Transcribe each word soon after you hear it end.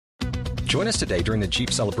Join us today during the Jeep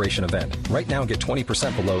Celebration event. Right now, get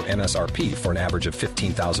 20% below MSRP for an average of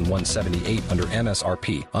 $15,178 under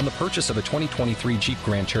MSRP on the purchase of a 2023 Jeep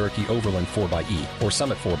Grand Cherokee Overland 4xE or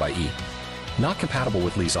Summit 4xE. Not compatible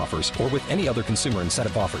with lease offers or with any other consumer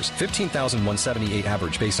incentive offers. $15,178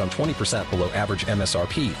 average based on 20% below average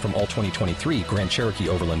MSRP from all 2023 Grand Cherokee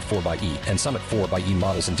Overland 4xE and Summit 4xE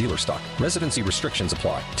models in dealer stock. Residency restrictions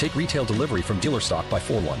apply. Take retail delivery from dealer stock by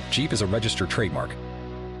 4/1. Jeep is a registered trademark.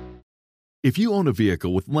 If you own a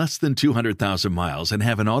vehicle with less than 200,000 miles and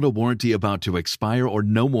have an auto warranty about to expire or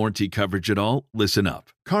no warranty coverage at all, listen up.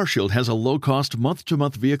 CarShield has a low-cost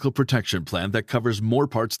month-to-month vehicle protection plan that covers more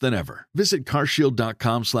parts than ever. Visit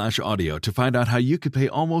carshield.com/audio to find out how you could pay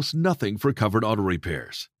almost nothing for covered auto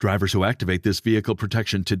repairs. Drivers who activate this vehicle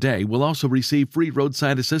protection today will also receive free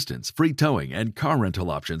roadside assistance, free towing, and car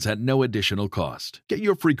rental options at no additional cost. Get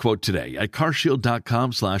your free quote today at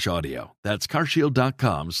carshield.com/audio. That's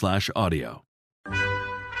carshield.com/audio.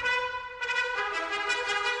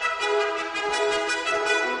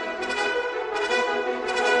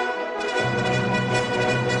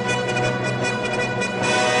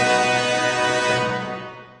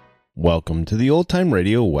 Welcome to the Old Time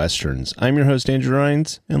Radio Westerns. I'm your host, Andrew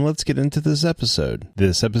Rhynes, and let's get into this episode.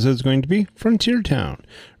 This episode is going to be Frontier Town.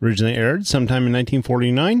 Originally aired sometime in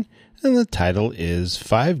 1949, and the title is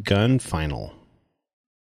Five Gun Final.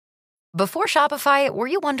 Before Shopify, were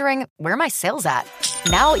you wondering, where are my sales at?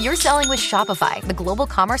 Now you're selling with Shopify, the global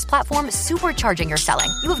commerce platform supercharging your selling.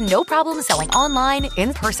 You have no problem selling online,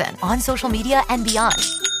 in person, on social media, and beyond.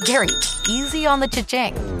 Gary, easy on the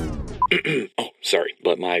cha-ching. Oh, sorry,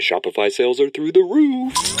 but my Shopify sales are through the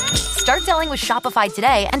roof. Start selling with Shopify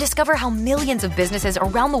today and discover how millions of businesses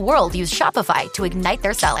around the world use Shopify to ignite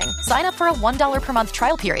their selling. Sign up for a $1 per month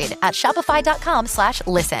trial period at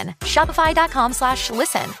shopify.com/listen.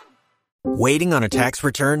 Shopify.com/listen. Waiting on a tax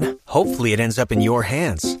return? Hopefully it ends up in your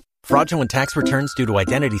hands. Fraudulent tax returns due to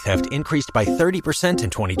identity theft increased by 30% in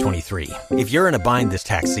 2023. If you're in a bind this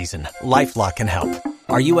tax season, LifeLock can help.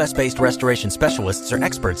 Our U.S.-based restoration specialists are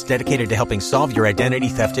experts dedicated to helping solve your identity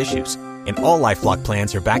theft issues. And all LifeLock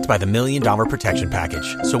plans are backed by the $1 Million Protection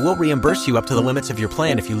Package. So we'll reimburse you up to the limits of your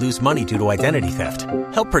plan if you lose money due to identity theft.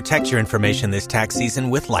 Help protect your information this tax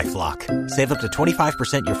season with LifeLock. Save up to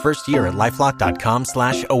 25% your first year at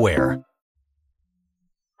LifeLock.com/aware.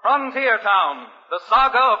 Frontier Town, the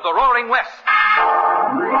saga of the Roaring West.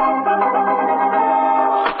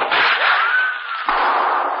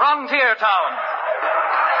 Frontier Town.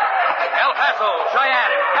 El Paso,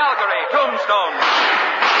 Cheyenne, Calgary, Tombstone.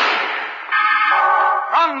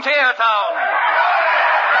 Frontier Town.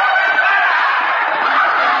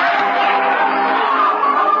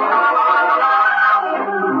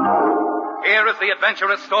 Here is the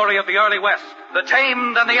adventurous story of the early West, the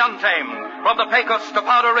tamed and the untamed. From the Pecos to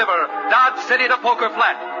Powder River, Dodge City to Poker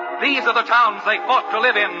Flat. These are the towns they fought to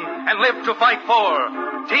live in and lived to fight for.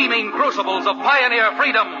 Teeming crucibles of pioneer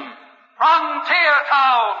freedom. Frontier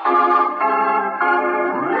Town!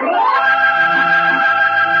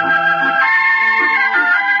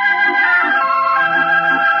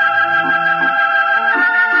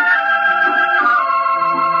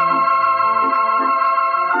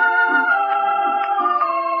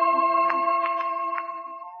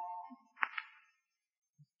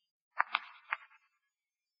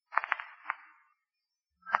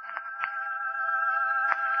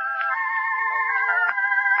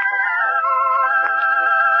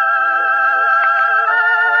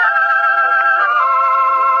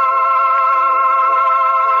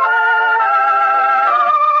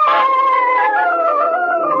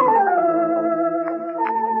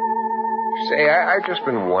 I've just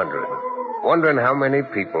been wondering how many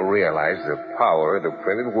people realize the power of the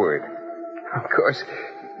printed word. Of course,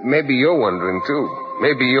 maybe you're wondering, too.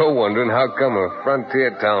 Maybe you're wondering how come a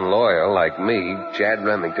frontier town lawyer like me, Chad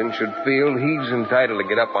Remington, should feel he's entitled to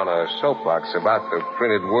get up on a soapbox about the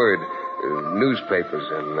printed word, newspapers,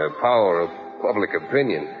 and the power of public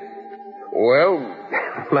opinion. Well,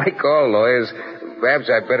 like all lawyers, perhaps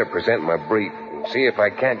I'd better present my brief and see if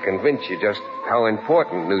I can't convince you just how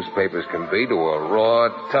important newspapers can be to a raw,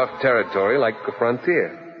 tough territory like the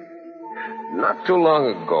frontier. Not too long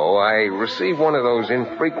ago, I received one of those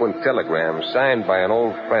infrequent telegrams signed by an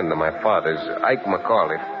old friend of my father's, Ike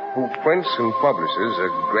McAuliffe, who prints and publishes the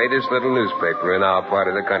greatest little newspaper in our part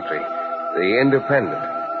of the country, The Independent.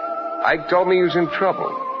 Ike told me he was in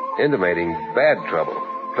trouble, intimating bad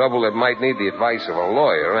trouble that might need the advice of a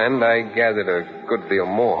lawyer, and I gathered a good deal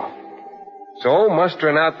more. So,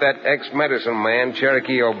 mustering out that ex-medicine man,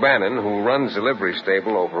 Cherokee O'Bannon, who runs the livery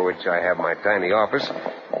stable over which I have my tiny office,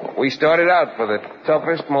 we started out for the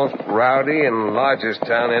toughest, most rowdy, and largest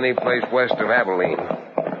town any place west of Abilene,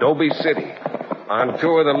 Dobie City, on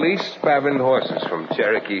two of the least spavined horses from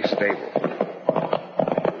Cherokee stable.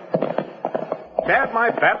 Chad,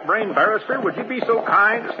 my fat-brained barrister, would you be so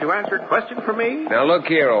kind as to answer a question for me? Now, look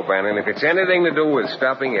here, O'Bannon. If it's anything to do with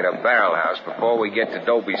stopping at a barrel house before we get to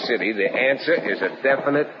Dobie City, the answer is a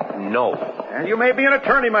definite no. And you may be an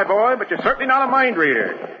attorney, my boy, but you're certainly not a mind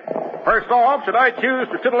reader. First off, should I choose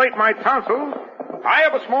to titillate my tonsils, I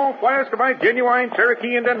have a small flask of my genuine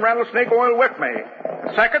Cherokee Indian rattlesnake oil with me.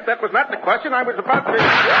 Second, that was not the question I was about to...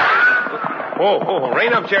 Whoa,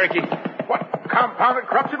 rein up, Cherokee. What compounded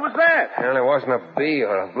corruption was that? Well, there wasn't a bee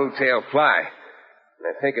or a blue-tailed fly. And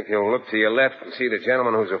I think if you'll look to your left and see the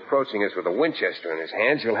gentleman who's approaching us with a Winchester in his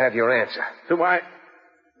hands, you'll have your answer. So why,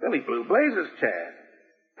 Billy Blue Blazes, Chad.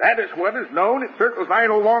 That is what is known in circles I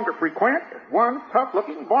no longer frequent as one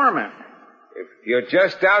tough-looking barman. If you're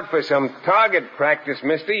just out for some target practice,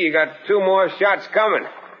 mister, you got 2 more shots coming.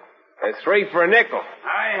 There's 3 for a nickel.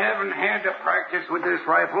 I haven't had to practice with this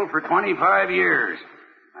rifle for 25 years.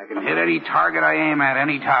 I can hit any target I aim at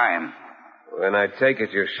any time. Well, then I take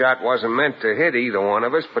it your shot wasn't meant to hit either one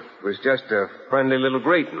of us, but was just a friendly little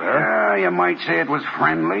greeting, huh? Yeah, you might say it was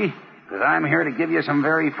friendly, because I'm here to give you some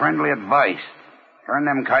very friendly advice. Turn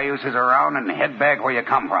them cayuses around and head back where you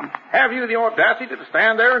come from. Have you the audacity to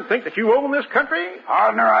stand there and think that you own this country?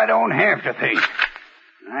 Partner, I don't have to think.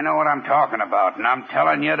 I know what I'm talking about, and I'm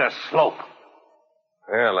telling you to slope.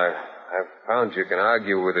 Well, I've found you can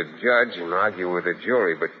argue with a judge and argue with a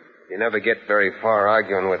jury, but you never get very far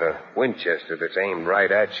arguing with a Winchester that's aimed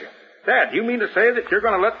right at you. Dad, you mean to say that you're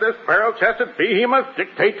going to let this barrel-chested behemoth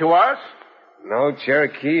dictate to us? No,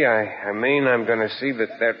 Cherokee, I mean I'm going to see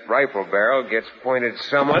that rifle barrel gets pointed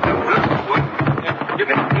somewhat... Dad,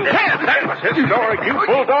 that was his story. You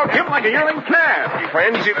bulldogged him like a yearling calf.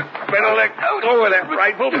 Friends, you better let go of that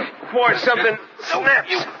rifle before something snaps.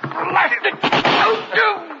 You blasted...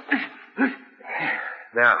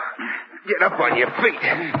 Now, get up on your feet.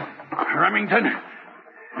 Remington,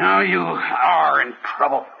 now you are in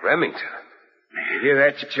trouble. Remington? You hear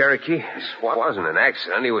that, Cherokee? This wasn't an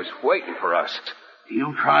accident. He was waiting for us.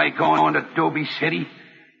 You try going to Dobie City,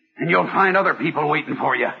 and you'll find other people waiting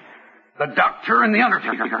for you. The doctor and the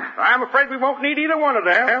undertaker. I'm afraid we won't need either one of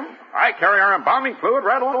them. I carry our embalming fluid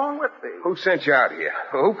right along with me. Who sent you out here?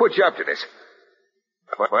 Who put you up to this?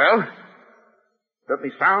 Well? Doesn't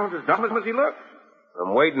he sound as dumb as he looks?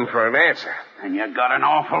 I'm waiting for an answer. And you got an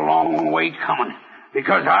awful long wait coming,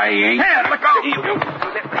 because I ain't... Hey, look out!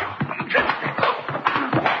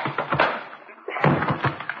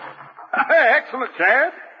 Excellent,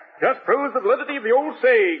 Chad. Just proves the validity of the old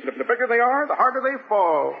saying. The bigger they are, the harder they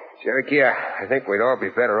fall. Cherokee, I think we'd all be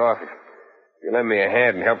better off if you lend me a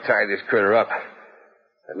hand and help tie this critter up.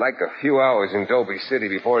 I'd like a few hours in Dobie City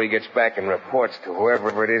before he gets back and reports to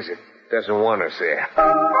whoever it is that doesn't want us there.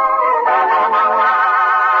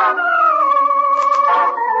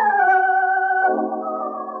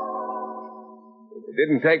 It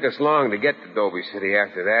didn't take us long to get to Dobie City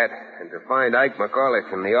after that, and to find Ike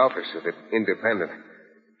McAuliffe in the office of the Independent.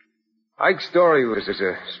 Ike's story was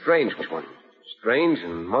a strange one. Strange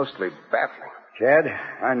and mostly baffling. Chad,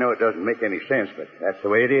 I know it doesn't make any sense, but that's the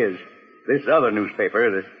way it is. This other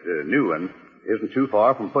newspaper, this new one, isn't too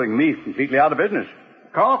far from putting me completely out of business.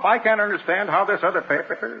 Cough, I can't understand how this other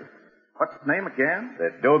paper... What's its name again?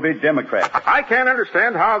 The Dobie Democrat. I can't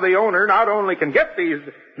understand how the owner not only can get these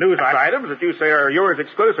news items that you say are yours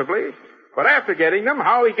exclusively, but after getting them,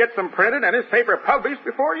 how he gets them printed and his paper published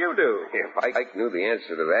before you do. If Ike knew the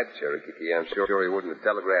answer to that, Cherokee, I'm sure he wouldn't have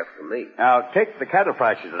telegraphed to me. Now, take the cattle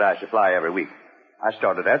prices that I supply every week. I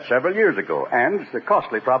started that several years ago, and it's a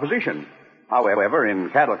costly proposition. However,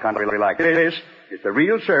 in cattle country like this, it's a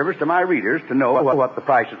real service to my readers to know what the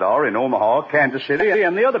prices are in Omaha, Kansas City,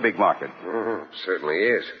 and the other big markets. Mm-hmm. Certainly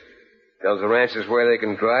is. Tells the ranchers where they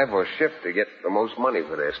can drive or ship to get the most money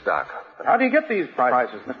for their stock. How do you get these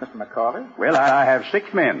prices, Mr. McCauley? Well, I have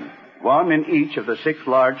 6 men, one in each of the 6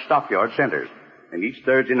 large stockyard centers. And each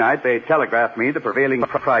Thursday night, they telegraph me the prevailing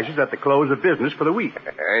prices at the close of business for the week.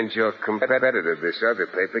 And your competitor, this other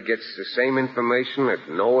paper, gets the same information at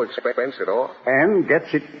no expense at all? And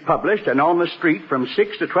gets it published and on the street from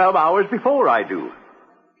 6 to 12 hours before I do.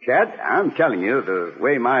 Chad, I'm telling you, the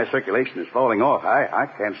way my circulation is falling off, I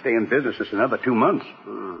can't stay in business this another 2 months.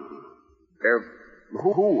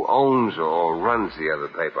 Who owns or runs the other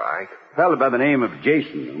paper, Ike? A fellow by the name of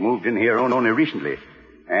Jason, who moved in here only recently.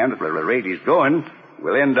 And at the rate he's going,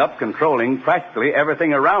 will end up controlling practically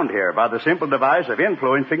everything around here by the simple device of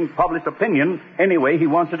influencing public opinion any way he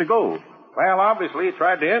wants it to go. Well, obviously he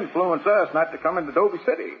tried to influence us not to come into Dobie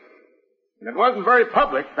City. And it wasn't very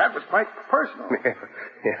public. That was quite personal.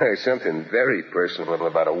 Yeah, there's something very personal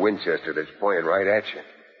about a Winchester that's pointed right at you.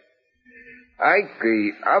 Ike,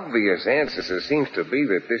 the obvious answer seems to be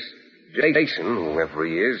that this Jason, whoever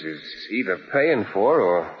he is either paying for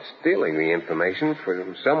or stealing the information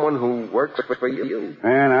from someone who works for you.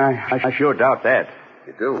 And I sure doubt that.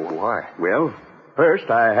 You do? Why? Well, first,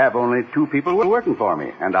 I have only 2 people working for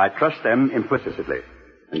me, and I trust them implicitly.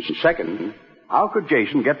 And second, how could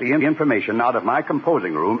Jason get the information out of my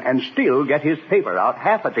composing room and still get his paper out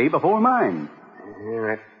half a day before mine? Yeah,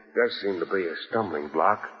 that does seem to be a stumbling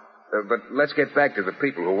block. But let's get back to the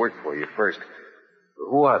people who work for you first.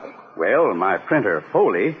 Who are they? Well, my printer,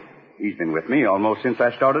 Foley, he's been with me almost since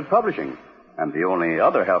I started publishing. And the only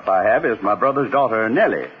other help I have is my brother's daughter,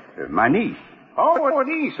 Nellie, my niece. Oh, what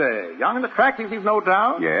did he say? Young and attractive, you've no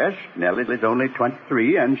doubt? Yes, Nellie is only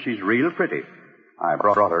 23, and she's real pretty. I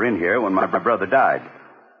brought her in here when my brother died.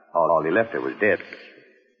 All he left her was dead.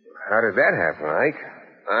 How did that happen, Ike?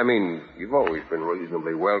 I mean, you've always been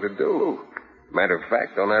reasonably well-to-do. Matter of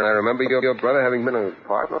fact, don't I remember your brother having been a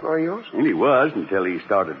partner of yours? And he was until he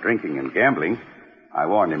started drinking and gambling. I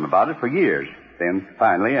warned him about it for years. Then,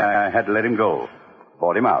 finally, I had to let him go.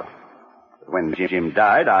 Bought him out. But when Jim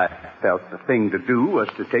died, I felt the thing to do was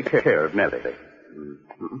to take care of Nellie.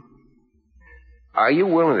 Mm-hmm. Are you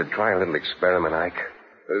willing to try a little experiment, Ike?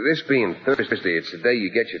 This being Thursday, it's the day you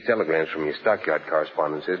get your telegrams from your stockyard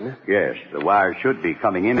correspondents, isn't it? Yes, the wire should be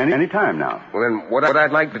coming in any time now. Well, then, what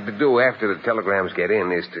I'd like to do after the telegrams get in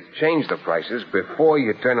is to change the prices before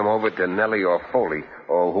you turn them over to Nellie or Foley,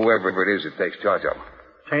 or whoever it is that takes charge of them.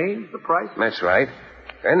 Change the price? That's right.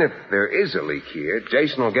 And if there is a leak here,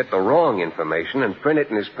 Jason will get the wrong information and print it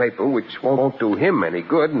in his paper, which won't do him any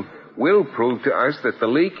good, and will prove to us that the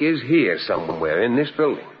leak is here somewhere in this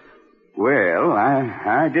building. Well,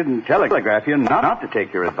 I didn't telegraph you not to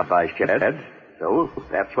take your advice, Chad. So if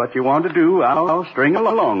that's what you want to do, I'll string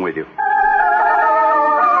along with you.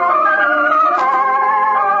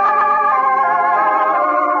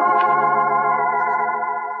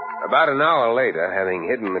 About an hour later, having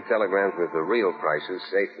hidden the telegrams with the real prices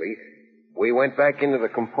safely, we went back into the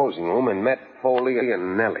composing room and met Foley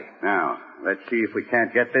and Nellie. Now, let's see if we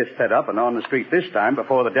can't get this set up and on the street this time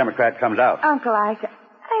before the Democrat comes out. Uncle Ike,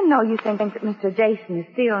 I know you think that Mr. Jason is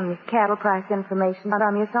stealing this cattle price information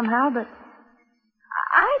from you somehow, but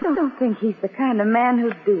I don't think he's the kind of man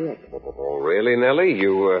who'd do it. Oh, really, Nellie?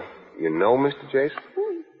 You know Mr. Jason?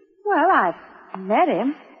 Well, I've met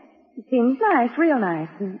him. He seems nice, real nice.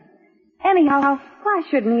 And anyhow, why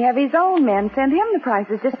shouldn't he have his own men send him the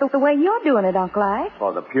prices just the way you're doing it, Uncle Ike?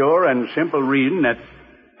 For the pure and simple reason that,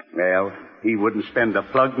 well, he wouldn't spend a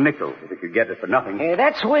plug nickel if he could get it for nothing.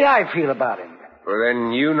 That's the way I feel about him. Well,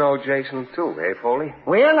 then you know Jason, too, eh, Foley?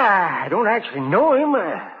 Well, I don't actually know him.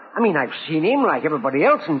 I've seen him like everybody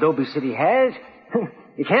else in Dobie City has.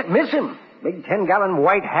 You can't miss him. Big 10-gallon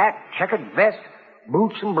white hat, checkered vest,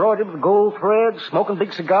 boots embroidered with gold threads, smoking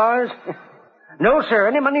big cigars. No, sir,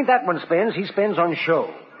 any money that one spends, he spends on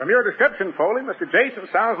show. From your description, Foley, Mr. Jason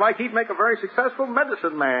sounds like he'd make a very successful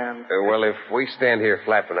medicine man. Well, if we stand here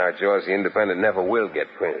flapping our jaws, the Independent never will get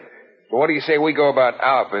printed. So what do you say we go about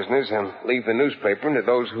our business and leave the newspaper to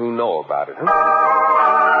those who know about it, huh?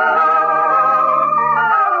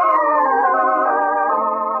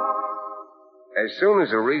 As soon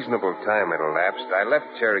as a reasonable time had elapsed, I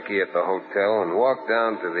left Cherokee at the hotel and walked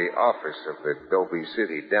down to the office of the Dobie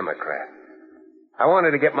City Democrat. I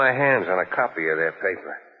wanted to get my hands on a copy of their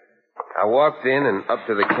paper. I walked in and up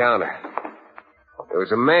to the counter. There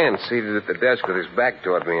was a man seated at the desk with his back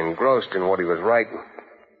toward me, engrossed in what he was writing.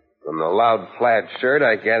 From the loud plaid shirt,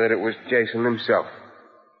 I gathered it was Jason himself.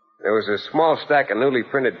 There was a small stack of newly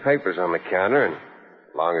printed papers on the counter, and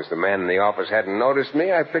as long as the man in the office hadn't noticed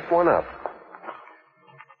me, I picked one up.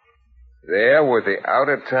 There were the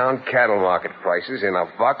out-of-town cattle market prices in a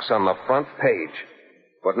box on the front page.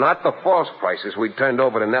 But not the false prices we'd turned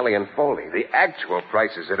over to Nellie and Foley. The actual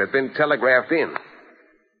prices that had been telegraphed in.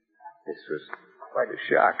 This was quite a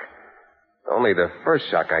shock. Only the first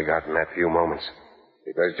shock I got in that few moments.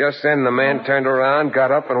 Because just then the man turned around,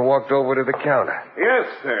 got up, and walked over to the counter. Yes,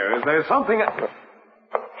 sir. Is there something...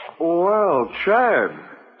 Well,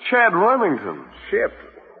 Chad Remington. Ship.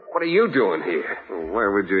 What are you doing here?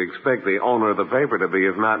 Where would you expect the owner of the paper to be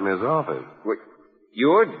if not in his office? What,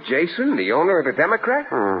 you're Jason, the owner of the Democrat?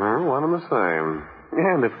 Mm-hmm, one and the same.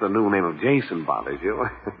 And if the new name of Jason bothers you,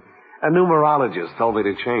 a numerologist told me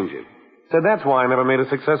to change it. Said that's why I never made a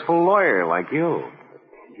successful lawyer like you.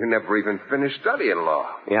 You never even finished studying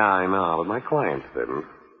law. Yeah, I know, but my clients didn't.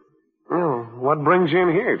 Well, what brings you in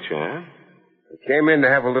here, Chad? I came in to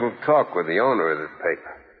have a little talk with the owner of the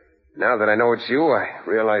paper. Now that I know it's you, I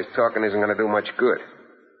realize talking isn't going to do much good.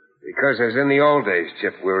 Because as in the old days,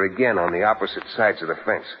 Chip, we're again on the opposite sides of the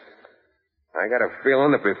fence. I got a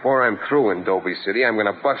feeling that before I'm through in Dobie City, I'm going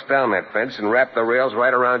to bust down that fence and wrap the rails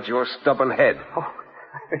right around your stubborn head. Oh,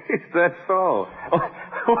 is that so?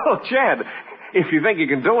 Well, Chad, if you think you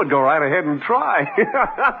can do it, go right ahead and try.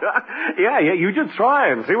 yeah, you just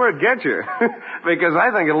try and see where it gets you. Because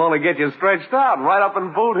I think it'll only get you stretched out right up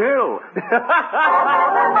in Boot Hill.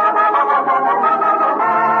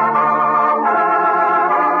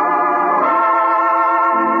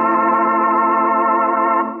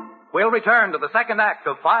 We'll return to the second act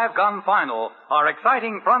of Five Gun Final, our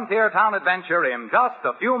exciting frontier town adventure, in just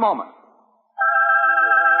a few moments.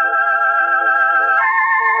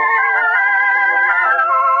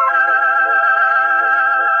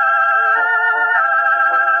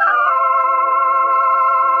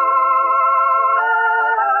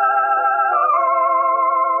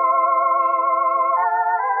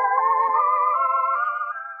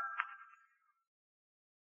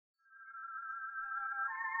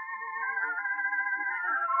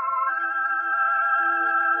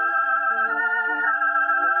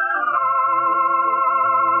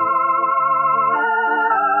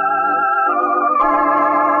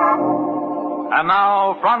 And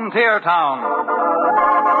now, Frontier Town.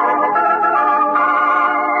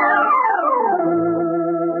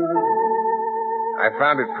 I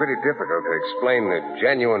found it pretty difficult to explain the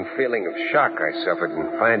genuine feeling of shock I suffered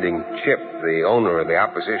in finding Chip, the owner of the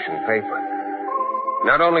opposition paper.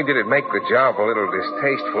 Not only did it make the job a little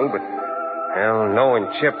distasteful, but, well, knowing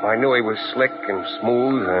Chip, I knew he was slick and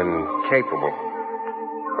smooth and capable.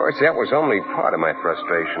 Of course, that was only part of my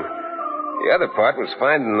frustration. The other part was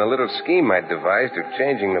finding the little scheme I'd devised of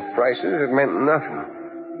changing the prices. It meant nothing.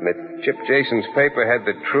 That Chip Jason's paper had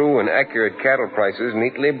the true and accurate cattle prices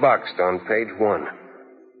neatly boxed on page 1.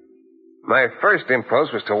 My first impulse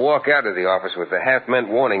was to walk out of the office with the half-meant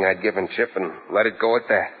warning I'd given Chip and let it go at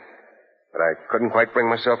that. But I couldn't quite bring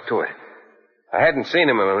myself to it. I hadn't seen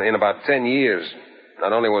him in about 10 years.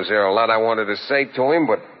 Not only was there a lot I wanted to say to him,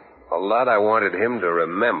 but a lot I wanted him to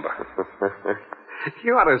remember.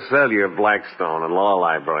 You ought to sell your Blackstone and law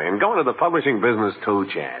library and go into the publishing business too,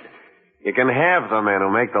 Chad. You can have the men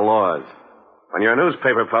who make the laws. When you're a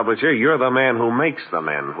newspaper publisher, you're the man who makes the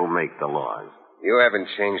men who make the laws. You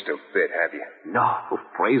haven't changed a bit, have you? No,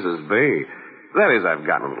 praises be. That is, I've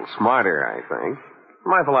gotten a little smarter, I think.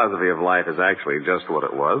 My philosophy of life is actually just what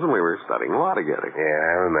it was when we were studying law together. Yeah,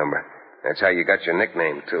 I remember. That's how you got your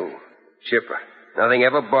nickname, too. Chipper. Nothing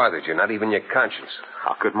ever bothered you, not even your conscience.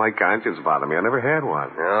 How could my conscience bother me? I never had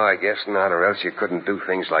one. No, I guess not, or else you couldn't do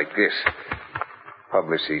things like this.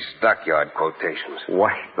 Publish these stockyard quotations.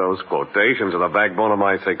 Why, those quotations are the backbone of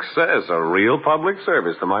my success. A real public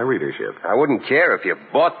service to my readership. I wouldn't care if you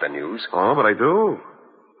bought the news. Oh, but I do.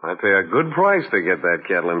 I pay a good price to get that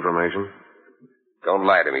cattle information. Don't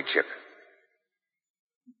lie to me, Chip.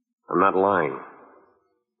 I'm not lying.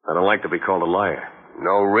 I don't like to be called a liar.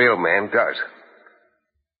 No real man does.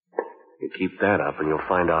 You keep that up and you'll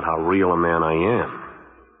find out how real a man I am.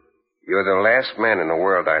 You're the last man in the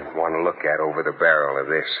world I'd want to look at over the barrel of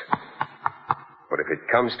this. But if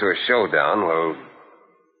it comes to a showdown, well...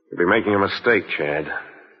 You'll be making a mistake, Chad.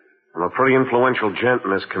 I'm a pretty influential gent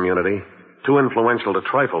in this community. Too influential to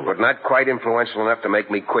trifle with. But not quite influential enough to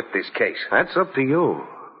make me quit this case. That's up to you.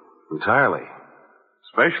 Entirely.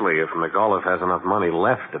 Especially if McAuliffe has enough money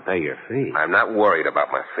left to pay your fee. I'm not worried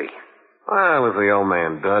about my fee. Well, if the old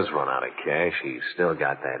man does run out of cash, he's still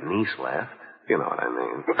got that niece left. You know what I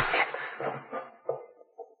mean.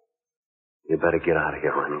 You better get out of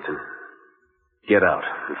here, Remington. Get out,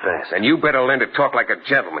 and fast. And you better learn to talk like a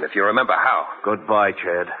gentleman if you remember how. Goodbye,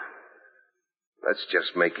 Chad. Let's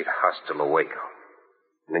just make it hostile a Waco.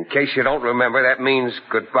 And in case you don't remember, that means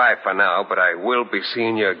goodbye for now, but I will be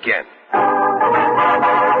seeing you again.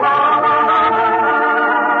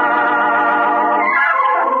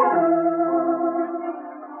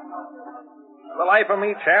 The life of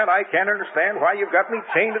me, Chad, I can't understand why you've got me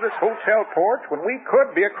chained to this hotel porch when we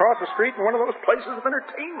could be across the street in one of those places of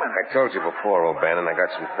entertainment. I told you before, O'Bannon, I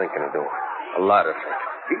got some thinking to do. A lot of thinking.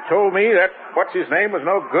 He told me that what's-his-name was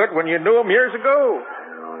no good when you knew him years ago.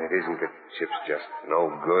 No, it isn't that Chip's just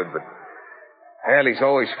no good, but... Hell, he's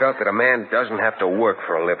always felt that a man doesn't have to work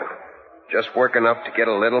for a living. Just work enough to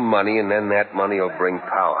get a little money, and then that money will bring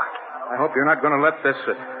power. I hope you're not going to let this...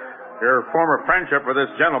 your former friendship with this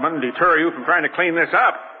gentleman deter you from trying to clean this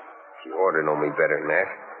up. You ought to know me better than that.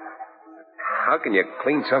 How can you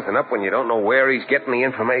clean something up when you don't know where he's getting the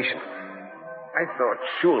information? I thought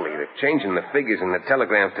surely that changing the figures in the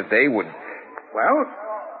telegrams today would... Well,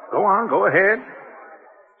 go on, go ahead.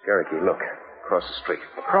 Cherokee, look. Across the street.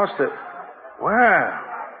 Across the... Well,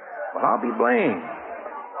 I'll be blamed.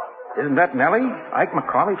 Isn't that Nellie, Ike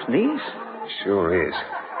McCaulife's niece? Sure is.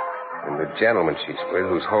 And the gentleman she's with,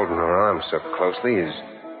 who's holding her arm so closely, is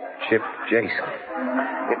Chip Jason.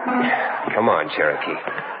 Come on, Cherokee.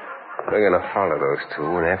 We're going to follow those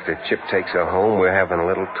two, and after Chip takes her home, we're having a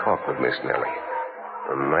little talk with Miss Nellie.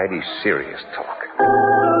 A mighty serious talk.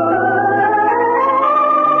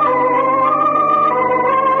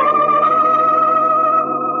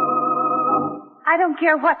 I don't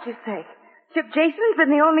care what you say. Chip Jason's been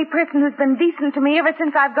the only person who's been decent to me ever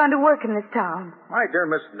since I've gone to work in this town. My dear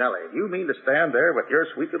Miss Nellie, you mean to stand there with your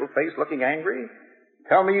sweet little face looking angry?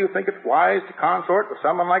 Tell me you think it's wise to consort with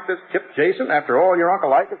someone like this Chip Jason after all your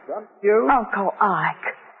Uncle Ike has done for you? Uncle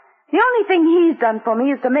Ike. The only thing he's done for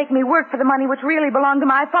me is to make me work for the money which really belonged to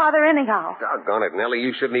my father anyhow. Doggone it, Nellie,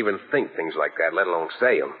 you shouldn't even think things like that, let alone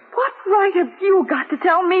say them. What right have you got to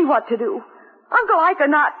tell me what to do? Uncle Ike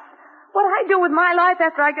or not, what I do with my life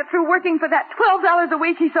after I get through working for that $12 a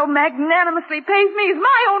week he so magnanimously pays me is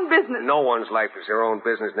my own business. No one's life is their own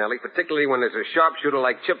business, Nellie, particularly when there's a sharpshooter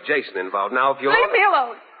like Chip Jason involved. Now, if you... Leave me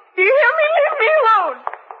alone. Do you hear me? Leave me alone.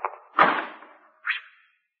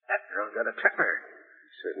 That girl got a temper.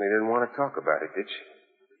 Certainly didn't want to talk about it, did she?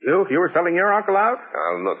 You were selling your uncle out?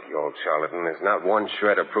 Now, look, you old charlatan, there's not one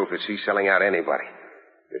shred of proof that she's selling out anybody.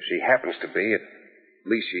 If she happens to be, at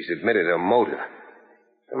least she's admitted a motive.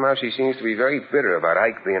 Somehow she seems to be very bitter about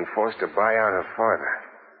Ike being forced to buy out her father.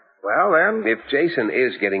 Well, then... If Jason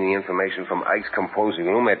is getting the information from Ike's composing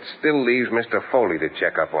room, it still leaves Mr. Foley to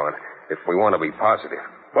check up on, if we want to be positive.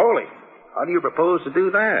 Foley? How do you propose to do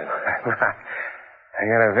that? I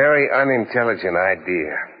got a very unintelligent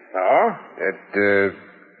idea. Oh? That,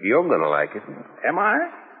 you're going to like it. Am I?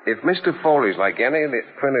 If Mr. Foley's like any of the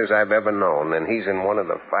printers I've ever known, then he's in one of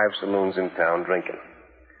the 5 saloons in town drinking.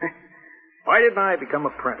 Why didn't I become a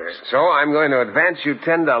printer? So I'm going to advance you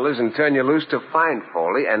 $10 and turn you loose to find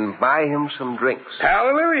Foley and buy him some drinks.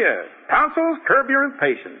 Hallelujah. Tonsils, curb your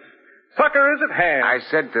impatience. Sucker is at hand. I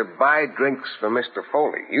said to buy drinks for Mr.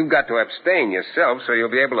 Foley. You've got to abstain yourself so you'll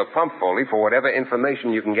be able to pump Foley for whatever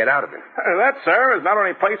information you can get out of him. That, sir, is not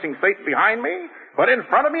only placing Satan behind me, but in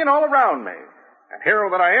front of me and all around me. And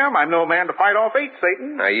hero that I am, I'm no man to fight off 8,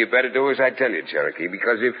 Satan. Now, you better do as I tell you, Cherokee,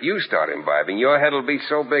 because if you start imbibing, your head'll be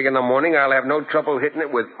so big in the morning I'll have no trouble hitting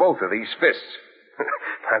it with both of these fists.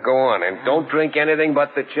 Now, go on, and don't drink anything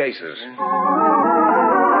but the chasers.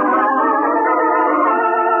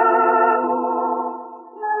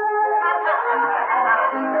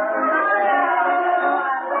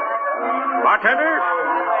 Bartender,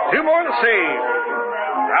 2 more to save.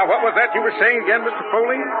 Now, what was that you were saying again, Mr.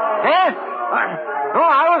 Foley? Huh? No,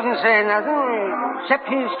 I wasn't saying nothing, except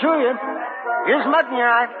he's to you. Here's mud in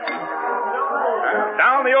your eye.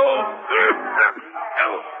 Down the old...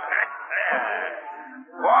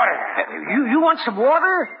 Water. You want some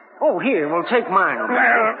water? Oh, here, we'll take mine.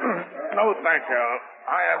 No, thank you.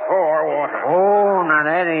 I abhor water. Oh, now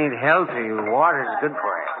that ain't healthy. Water's good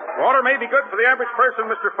for you. Water may be good for the average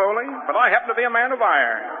person, Mr. Foley, but I happen to be a man of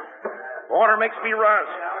iron. Water makes me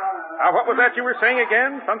rust. Now, what was that you were saying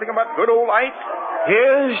again? Something about good old Ike?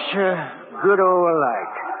 Here's good old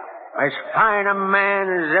Ike. As fine a man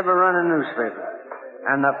as ever run a newspaper.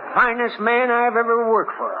 And the finest man I've ever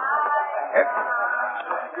worked for.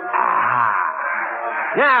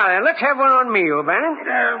 Now, then, let's have one on me, O'Bannon.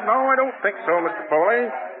 No, I don't think so, Mr. Foley.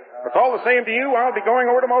 If it's all the same to you, I'll be going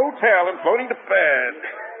over to my hotel and floating to bed.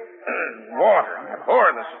 Water. I abhor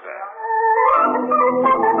this stuff.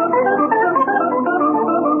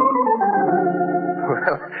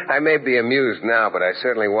 Well, I may be amused now, but I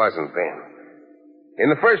certainly wasn't then. In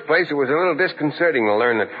the first place, it was a little disconcerting to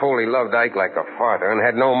learn that Foley loved Ike like a father and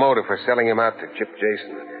had no motive for selling him out to Chip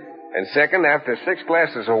Jason. And second, after 6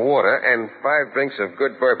 glasses of water and 5 drinks of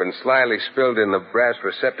good bourbon slyly spilled in the brass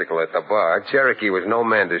receptacle at the bar, Cherokee was no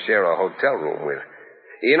man to share a hotel room with.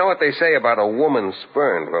 You know what they say about a woman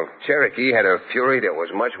spurned? Well, Cherokee had a fury that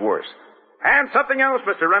was much worse. And something else,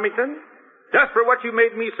 Mr. Remington. Just for what you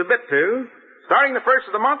made me submit to, starting the first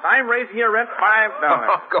of the month, I'm raising your rent $5.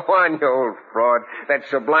 Oh, go on, you old fraud. That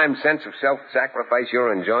sublime sense of self-sacrifice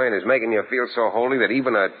you're enjoying is making you feel so holy that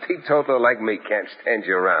even a teetotaler like me can't stand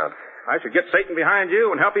you around. I should get Satan behind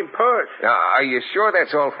you and help him push. Now, are you sure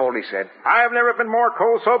that's all Foley said? I have never been more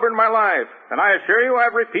cold sober in my life, and I assure you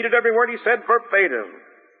I've repeated every word he said verbatim.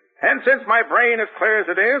 And since my brain is clear as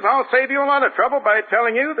it is, I'll save you a lot of trouble by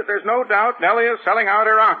telling you that there's no doubt Nellie is selling out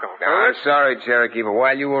her uncle. I'm sorry, Cherokee, but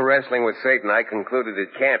while you were wrestling with Satan, I concluded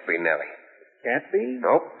it can't be Nellie. Can't be?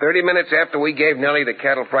 Nope. 30 minutes after we gave Nellie the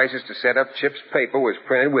cattle prices to set up, Chip's paper was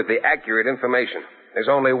printed with the accurate information. There's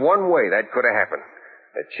only one way that could have happened.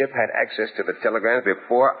 That Chip had access to the telegrams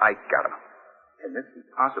before Ike got them. Can this be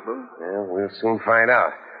possible? Well, we'll soon find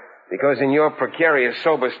out. Because in your precarious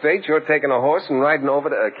sober state, you're taking a horse and riding over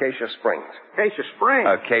to Acacia Springs. Acacia Springs?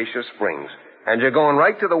 Acacia Springs. And you're going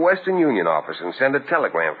right to the Western Union office and send a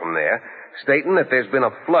telegram from there stating that there's been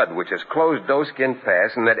a flood which has closed Doeskin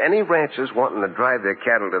Pass and that any ranchers wanting to drive their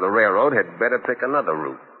cattle to the railroad had better pick another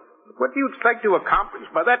route. What do you expect to accomplish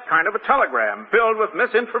by that kind of a telegram filled with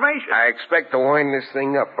misinformation? I expect to wind this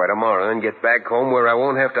thing up by tomorrow and get back home where I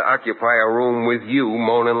won't have to occupy a room with you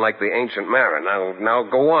moaning like the ancient mariner. Now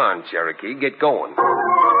go on, Cherokee. Get going.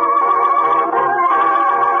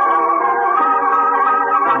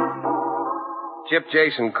 Chip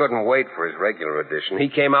Jason couldn't wait for his regular edition. He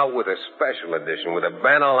came out with a special edition with a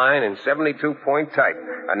banner line in 72-point type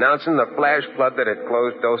announcing the flash flood that had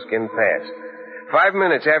closed Doeskin Pass. 5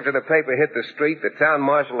 minutes after the paper hit the street, the town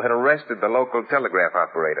marshal had arrested the local telegraph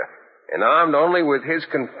operator. And armed only with his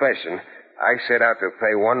confession, I set out to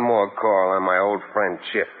pay one more call on my old friend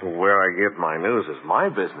Chip. Where I get my news is my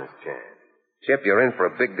business, Chad. Chip, you're in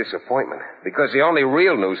for a big disappointment. Because the only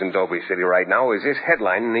real news in Dobie City right now is this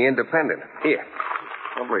headline in the Independent. Here.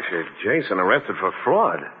 Publisher Jason arrested for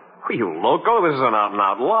fraud. Are you loco? This is an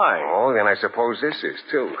out-and-out lie. Oh, then I suppose this is,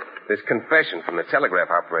 too. This confession from the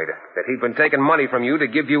telegraph operator that he'd been taking money from you to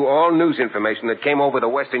give you all news information that came over the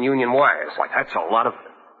Western Union wires. Why, that's a lot of...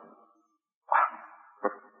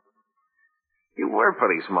 You were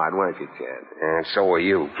pretty smart, weren't you, Chad? And so were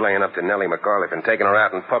you, playing up to Nellie McAuliffe and taking her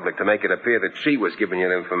out in public to make it appear that she was giving you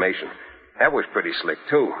the information. That was pretty slick,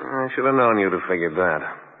 too. I should have known you'd have figured that.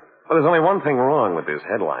 Well, there's only one thing wrong with this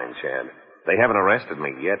headline, Chad. They haven't arrested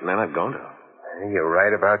me yet, and they're not going to. You're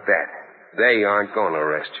right about that. They aren't going to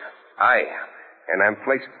arrest you. I am. And I'm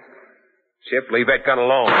placing... Chip, leave that gun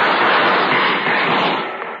alone.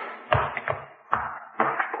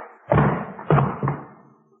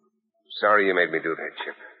 Sorry you made me do that,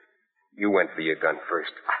 Chip. You went for your gun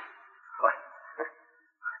first. What?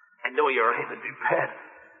 I know you were aiming me, Pat.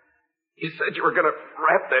 You said you were going to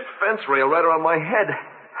wrap that fence rail right around my head.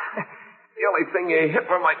 The only thing you hit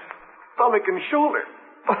were my stomach and shoulder.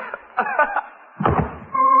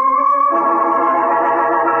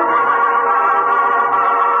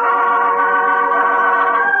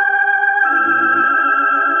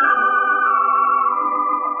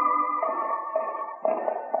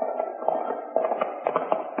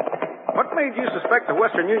 What made you suspect the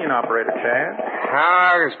Western Union operator, Chad?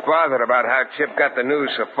 I was bothered about how Chip got the news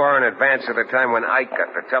so far in advance of the time when Ike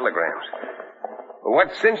got the telegrams. But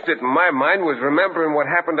what cinched it in my mind was remembering what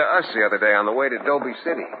happened to us the other day on the way to Dobie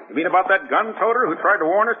City. You mean about that gun toter who tried to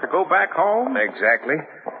warn us to go back home? Exactly.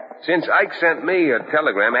 Since Ike sent me a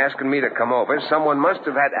telegram asking me to come over, someone must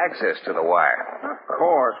have had access to the wire. Of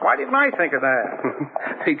course. Why didn't I think of that?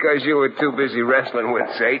 Because you were too busy wrestling with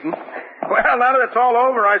Satan. Well, now that it's all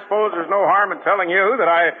over, I suppose there's no harm in telling you that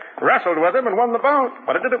I wrestled with him and won the bout.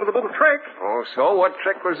 But I did it with a little trick. Oh, so? What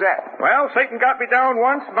trick was that? Well, Satan got me down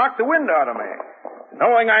once and knocked the wind out of me.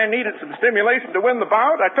 Knowing I needed some stimulation to win the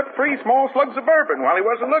bout, I took 3 small slugs of bourbon while he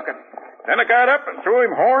wasn't looking. Then I got up and threw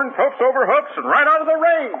him horns, hoofs over hoofs, and right out of the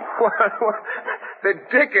ring. What? The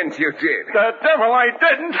dickens you did. The devil I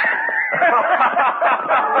didn't.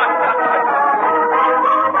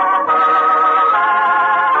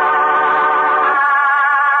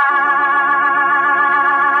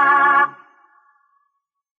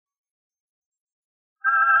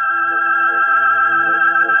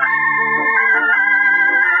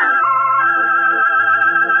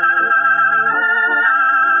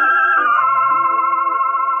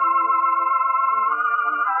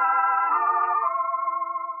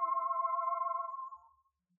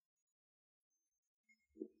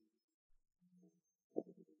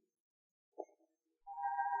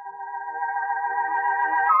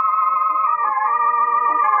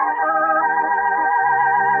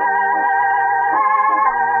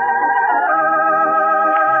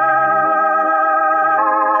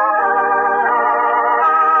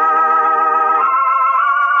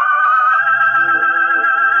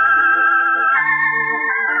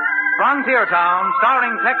 Frontier Town,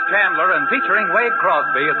 starring Tex Chandler and featuring Wade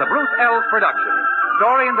Crosby, is a Bruce Elf production.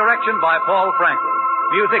 Story and direction by Paul Franklin.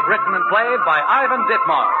 Music written and played by Ivan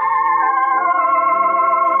Ditmar.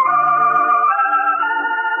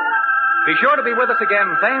 Be sure to be with us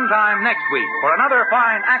again same time next week for another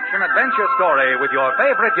fine action-adventure story with your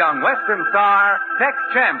favorite young Western star, Tex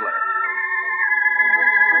Chandler.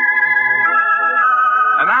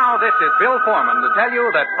 And now this is Bill Foreman to tell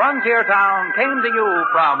you that Frontier Town came to you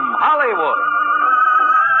from Hollywood.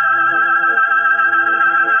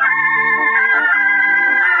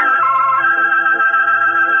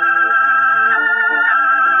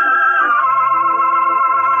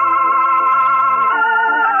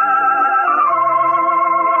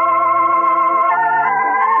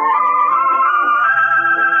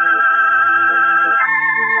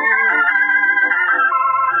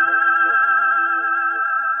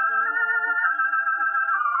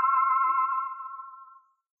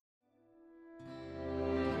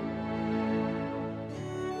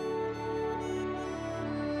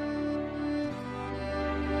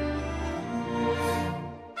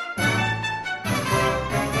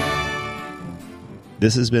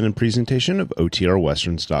 This has been a presentation of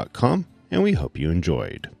OTRWesterns.com, and we hope you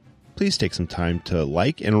enjoyed. Please take some time to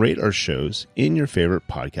like and rate our shows in your favorite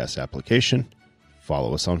podcast application.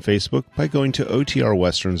 Follow us on Facebook by going to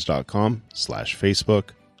OTRWesterns.com/Facebook.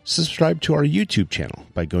 Subscribe to our YouTube channel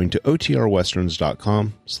by going to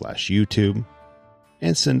OTRWesterns.com/YouTube.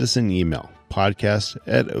 And send us an email,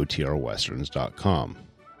 podcast@OTRWesterns.com.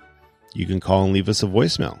 You can call and leave us a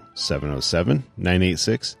voicemail,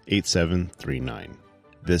 707-986-8739.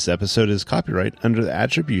 This episode is copyright under the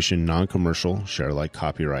Attribution Non-Commercial Share Alike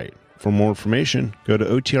copyright. For more information, go to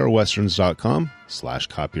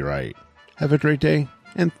OTRWesterns.com/copyright. Have a great day,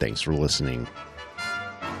 and thanks for listening.